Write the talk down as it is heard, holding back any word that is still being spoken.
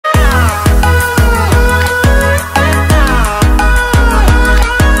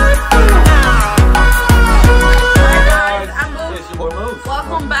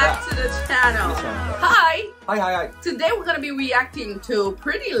reacting to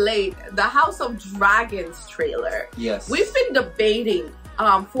pretty late the House of Dragons trailer. Yes. We've been debating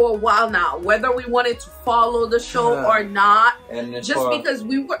for a while now whether we wanted to follow the show or not. And just because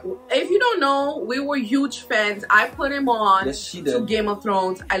we were, if you don't know, we were huge fans. I put him on to Game of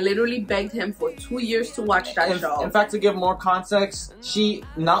Thrones. I literally begged him for 2 years to watch that show. In fact, to give more context, she,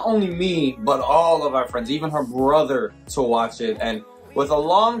 not only me, but all of our friends, even her brother, to watch it. And with a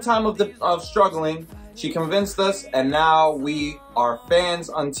long time of struggling, she convinced us, and now we are fans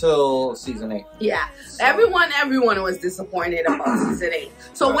until season 8. Yeah, so. Everyone was disappointed about season 8.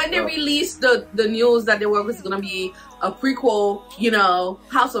 So when they released the news that there was gonna be a prequel, you know,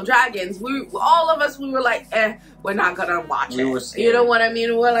 House of Dragons, all of us were like, we're not gonna watch it. You know what I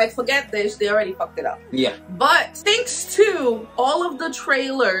mean? We're like, forget this. They already fucked it up. Yeah. But thanks to all of the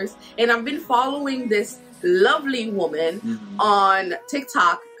trailers, and I've been following this lovely woman on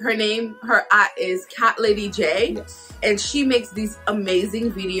TikTok. Her @ is Cat Lady J, and she makes these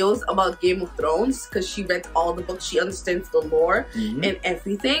amazing videos about Game of Thrones because she read all the books. She understands the lore and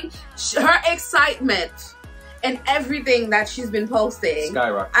everything. Her excitement and everything that she's been posting,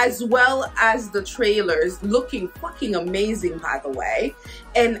 as well as the trailers, looking fucking amazing, by the way,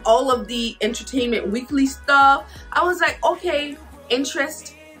 and all of the Entertainment Weekly stuff. I was like, okay,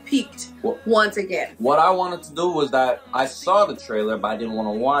 interest peaked once again. What I wanted to do was that I saw the trailer, but I didn't want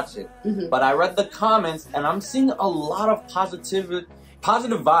to watch it. But I read the comments, and I'm seeing a lot of positive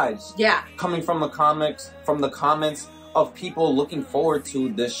vibes. Yeah, coming from the comments of people looking forward to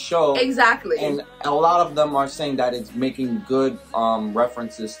this show. Exactly. And a lot of them are saying that it's making good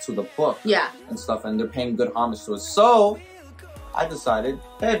references to the book. Yeah. And stuff, and they're paying good homage to it. So I decided,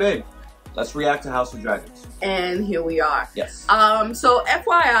 hey babe, let's react to House of Dragons. And here we are. Yes. So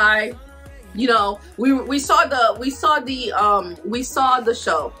FYI, you know, we saw the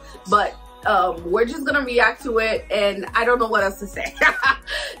show, but we're just gonna react to it, and I don't know what else to say.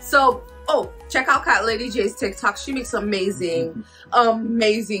 So, check out Cat Lady J's TikTok. She makes amazing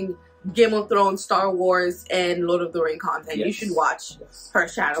Game of Thrones, Star Wars, and Lord of the Rings content. You should watch her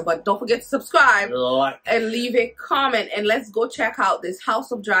channel, but don't forget to subscribe and leave a comment, and let's go check out this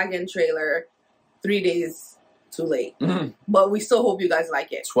House of Dragon trailer 3 days too late. But we still hope you guys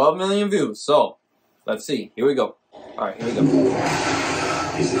like it. 12 million views, so let's see. Here we go. Alright, here we go.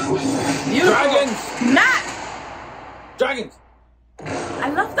 Beautiful. Dragons! Matt! Dragons! I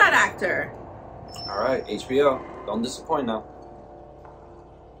love that actor. Alright, HBO. Don't disappoint now.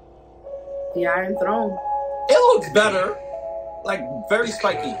 The Iron Throne. It looks better. Like, very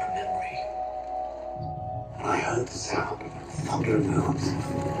spiky. I heard the sound of thundering hooves,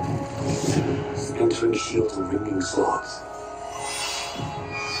 splintering shields and ringing swords.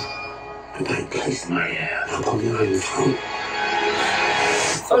 And I placed my ear upon the Iron Throne.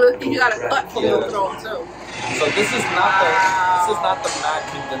 So look, you got a cut from the throne too. So this is not the Mad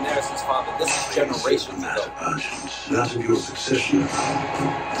King Daenerys' father. This is generations ago. That of your succession.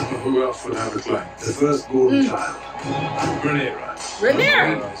 Who else would have the claim? The firstborn child. Rhaenyra.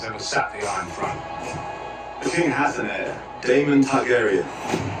 He's ever sat the Iron Throne. The king has an heir, Daemon Targaryen.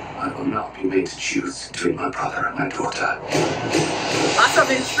 I will not be made to choose between my brother and my daughter. Lots of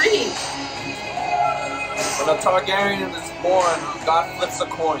intrigue. When a Targaryen is born, God flips a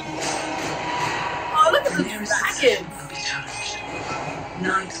coin. Oh, look at the dragons. Will be challenged.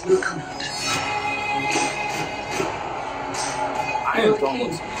 Knights will come out. Iron Throne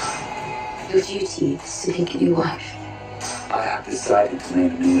looks Your duty is to pick a new wife. I have decided to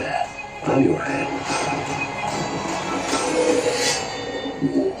name a new heir. I'm your heir.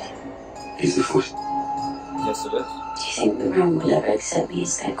 War is afoot. Yes, it is. Do you think the realm will ever accept me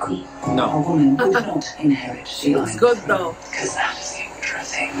as their queen? No. A woman would not inherit the Iron It's good though. Because that is the older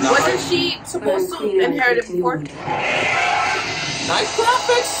thing. No. Wasn't she supposed to inherit it before? Nice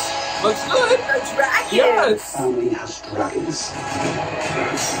graphics. Looks good. The dragon. Yes. Family has dragons.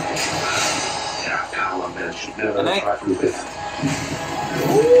 Their power men should never trifle with.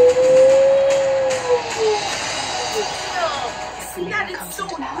 See, that is so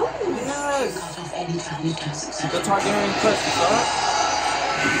new. Yes. Of any family to success. The Targaryen presence, alright?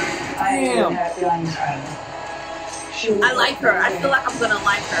 Damn. I like her. I feel like I'm gonna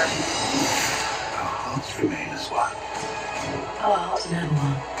like her. Our hearts remain as one. Our hearts never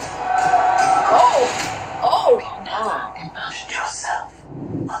one. Oh! Imagine yourself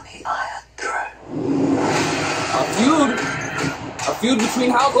on the Iron Throne. A feud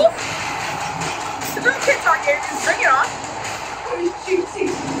between houses? The good kids are here. Just bring it on. Where is duty?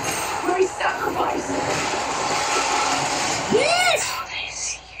 Where is sacrifice? Yes! They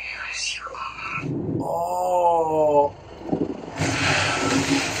see you as you are. Oh.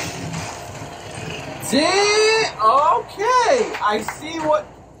 Damn. Okay. see what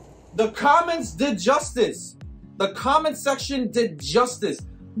the comments did justice. The comment section did justice.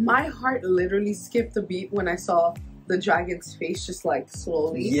 My heart literally skipped a beat when I saw the dragon's face just like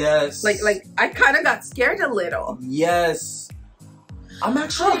slowly. Yes. Like I kind of got scared a little. Yes. I'm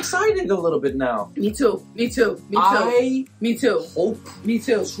actually excited a little bit now. Me too. Me too. Me too. Me too. Hope. Me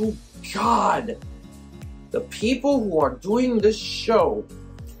too. To God, the people who are doing this show,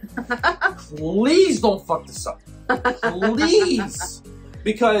 please don't fuck this up. Please.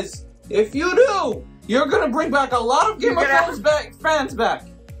 Because if you do, you're gonna bring back a lot of Game of Thrones fans back.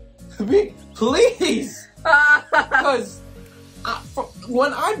 Please. Because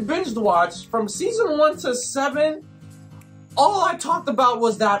when I binged watched from season 1 to 7, all I talked about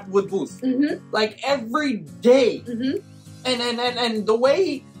was that with Booth. Like every day. And the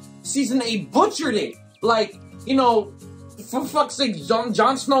way season 8 butchered it. Like, you know, for fuck's sake,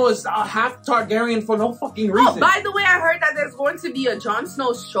 Jon Snow is half Targaryen for no fucking reason. Oh, by the way, I heard that there's going to be a Jon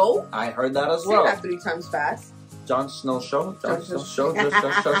Snow show. I heard that as well. Say that 3 times fast. Jon Snow show? Jon Snow show?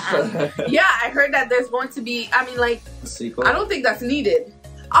 Yeah, I heard that there's going to be, I mean, like, a sequel? I don't think that's needed.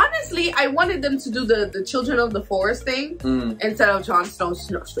 Honestly, I wanted them to do the Children of the Forest thing instead of Jon Snow's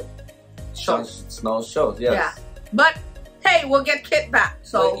show. Jon Snow's show, yes. Yeah. But, hey, we'll get Kit back,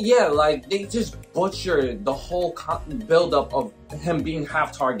 so. But yeah, like, they just butchered the whole build-up of him being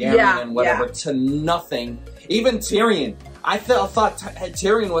half Targaryen and whatever to nothing. Even Tyrion. I thought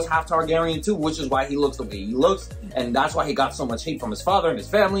Tyrion was half Targaryen too, which is why he looks the way he looks, and that's why he got so much hate from his father and his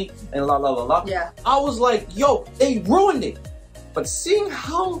family, and la la la la. Yeah. I was like, yo, they ruined it. But seeing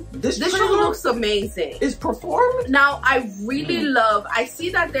how this show looks amazing. Is performed. Now, I really love, I see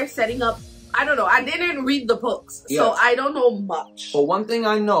that they're setting up, I don't know, I didn't read the books, so I don't know much. But one thing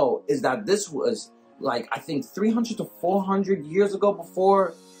I know is that this was, like, I think 300 to 400 years ago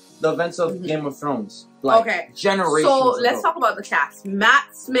before the events of Game of Thrones. Like, generations So, ago. let's talk about the cast. Matt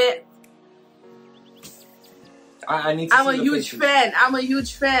Smith. I need to I'm a huge fan. I'm a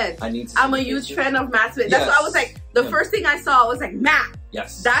huge fan. I'm a huge fan of Matt Smith. That's why I was like, the first thing I saw was like, Matt.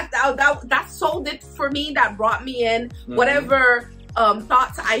 Yes. That sold it for me. That brought me in. Whatever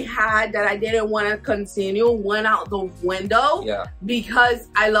thoughts I had that I didn't want to continue went out the window. Yeah. Because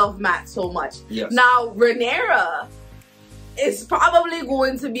I love Matt so much. Yes. Now, Rhaenyra is probably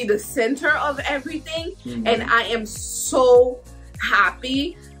going to be the center of everything. And I am so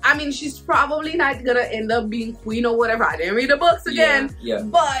happy. I mean, she's probably not gonna end up being queen or whatever. I didn't read the books again. Yeah.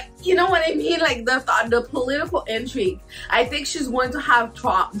 But you know what I mean? Like the political intrigue. I think she's going to have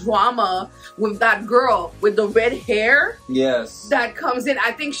drama with that girl with the red hair. Yes. That comes in.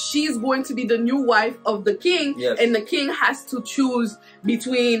 I think she's going to be the new wife of the king. Yes. And the king has to choose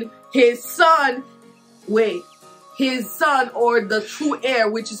between his son. His son or the true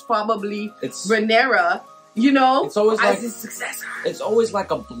heir, which is probably Rhaenyra. You know, it's always as his successor. It's always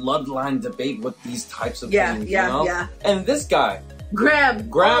like a bloodline debate with these types of things. You know? And this guy, Graham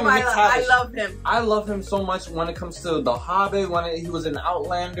McTavish, I love him. I love him so much when it comes to The Hobbit, when he was in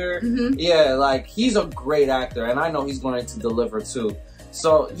Outlander. Yeah, like, he's a great actor, and I know he's going to deliver too.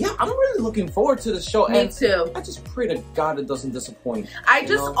 So, yeah, I'm really looking forward to the show. Me too. I just pray to God it doesn't disappoint. I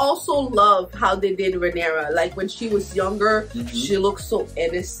just also love how they did Rhaenyra. Like, when she was younger, she looked so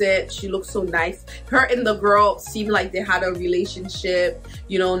innocent. She looked so nice. Her and the girl seemed like they had a relationship,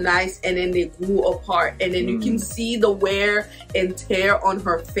 you know, nice. And then they grew apart. And then you can see the wear and tear on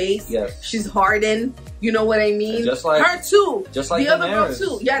her face. Yes. She's hardened. You know what I mean? And just like her too. Just like the other girl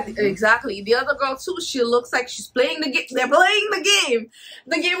too. Yeah, exactly. The other girl too. She looks like she's playing the game. They're playing the game.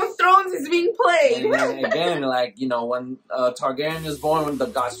 The Game of Thrones is being played. And again, like, you know, when Targaryen is born, when the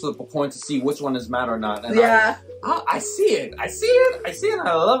gods flip a coin to see which one is mad or not. And I see it. I see it. I see it.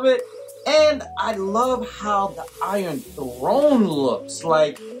 I love it. And I love how the Iron Throne looks.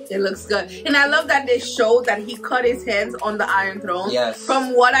 Like, it looks good. And I love that they showed that he cut his hands on the Iron Throne. Yes.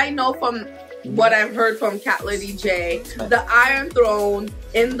 From what I know from what I've heard from Cat Lady J, the Iron Throne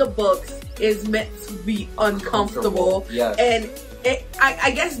in the books is meant to be uncomfortable. Yes. And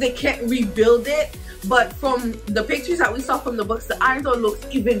I guess they can't rebuild it, but from the pictures that we saw from the books, the Iron Throne looks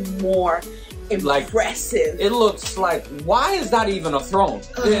even more impressive. Like, it looks like, why is that even a throne?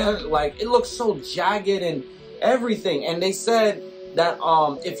 Like, it looks so jagged and everything. And they said that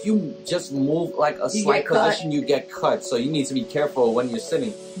if you just move like a slight position, you get cut. So you need to be careful when you're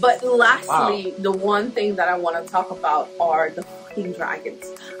sitting. But lastly, the one thing that I want to talk about are the fucking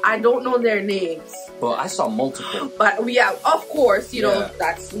dragons. I don't know their names. Well, I saw multiple. But yeah, of course, you know,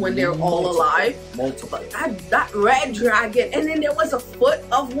 that's when they're all alive. Multiple. That red dragon, and then there was a foot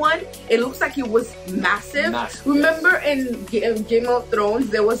of one. It looks like it was massive. Remember in Game of Thrones,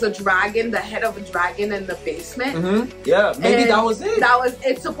 there was a dragon, the head of a dragon in the basement? Yeah, maybe that was it.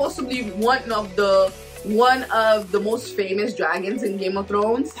 It's supposed to be one of the most famous dragons in Game of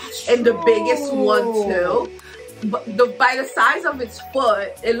Thrones. And the biggest one too. But by the size of its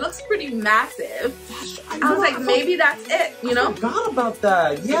foot, it looks pretty massive. I was like, maybe that's it, you know? I forgot about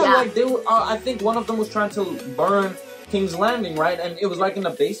that. Yeah, like they were. I think one of them was trying to burn King's Landing, right? And it was like in the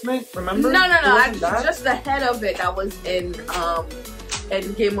basement. Remember? No. Just the head of it that was in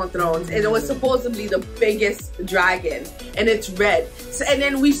Game of Thrones, and it was supposedly the biggest dragon, and it's red. So, and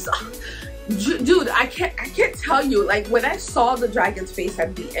then we saw. Dude, I can't tell you, like when I saw the dragon's face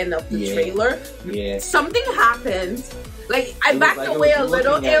at the end of the trailer, something happened. Like I backed away a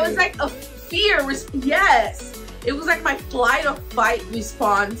little. It was like a fear. Yes, it was like my flight or fight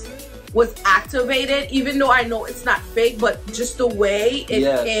response was activated, even though I know it's not fake, but just the way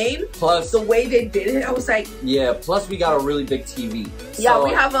it came, plus the way they did it, I was like, plus we got a really big TV. Yeah, so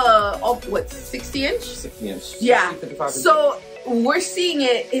we have a 60 inch. 60 inch. Yeah. 55 so. We're seeing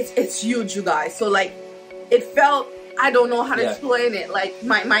it. It's huge, you guys. So like, it felt. I don't know how to explain it. Like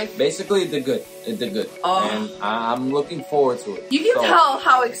my. Basically, it did good. It did good, and I'm looking forward to it. You can tell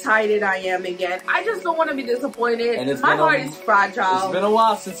how excited I am again. I just don't want to be disappointed. And my heart is fragile. It's been a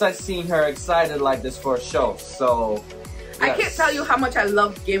while since I've seen her excited like this for a show. So. I can't tell you how much I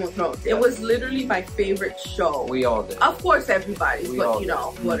loved Game of Thrones. It was literally my favorite show. We all did. Of course, everybody's, but you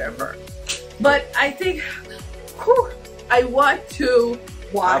know, whatever. But I think. Whew, I want to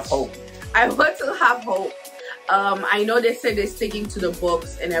watch. Have hope. I want to have hope. I know they said they're sticking to the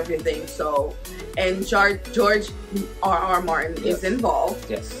books and everything. So, and George R.R. Martin is involved.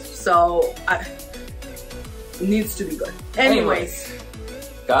 Yes. So, needs to be good. Anyways,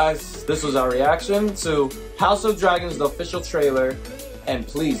 guys, this was our reaction to House of Dragons, the official trailer. And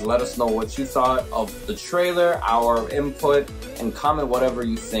please let us know what you thought of the trailer, our input, and comment whatever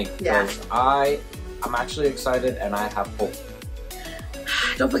you think. Because I'm actually excited and I have hope.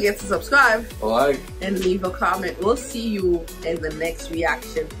 Don't forget to subscribe, like, and leave a comment. We'll see you in the next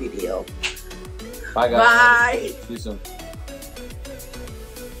reaction video. Bye guys. Bye. See you soon.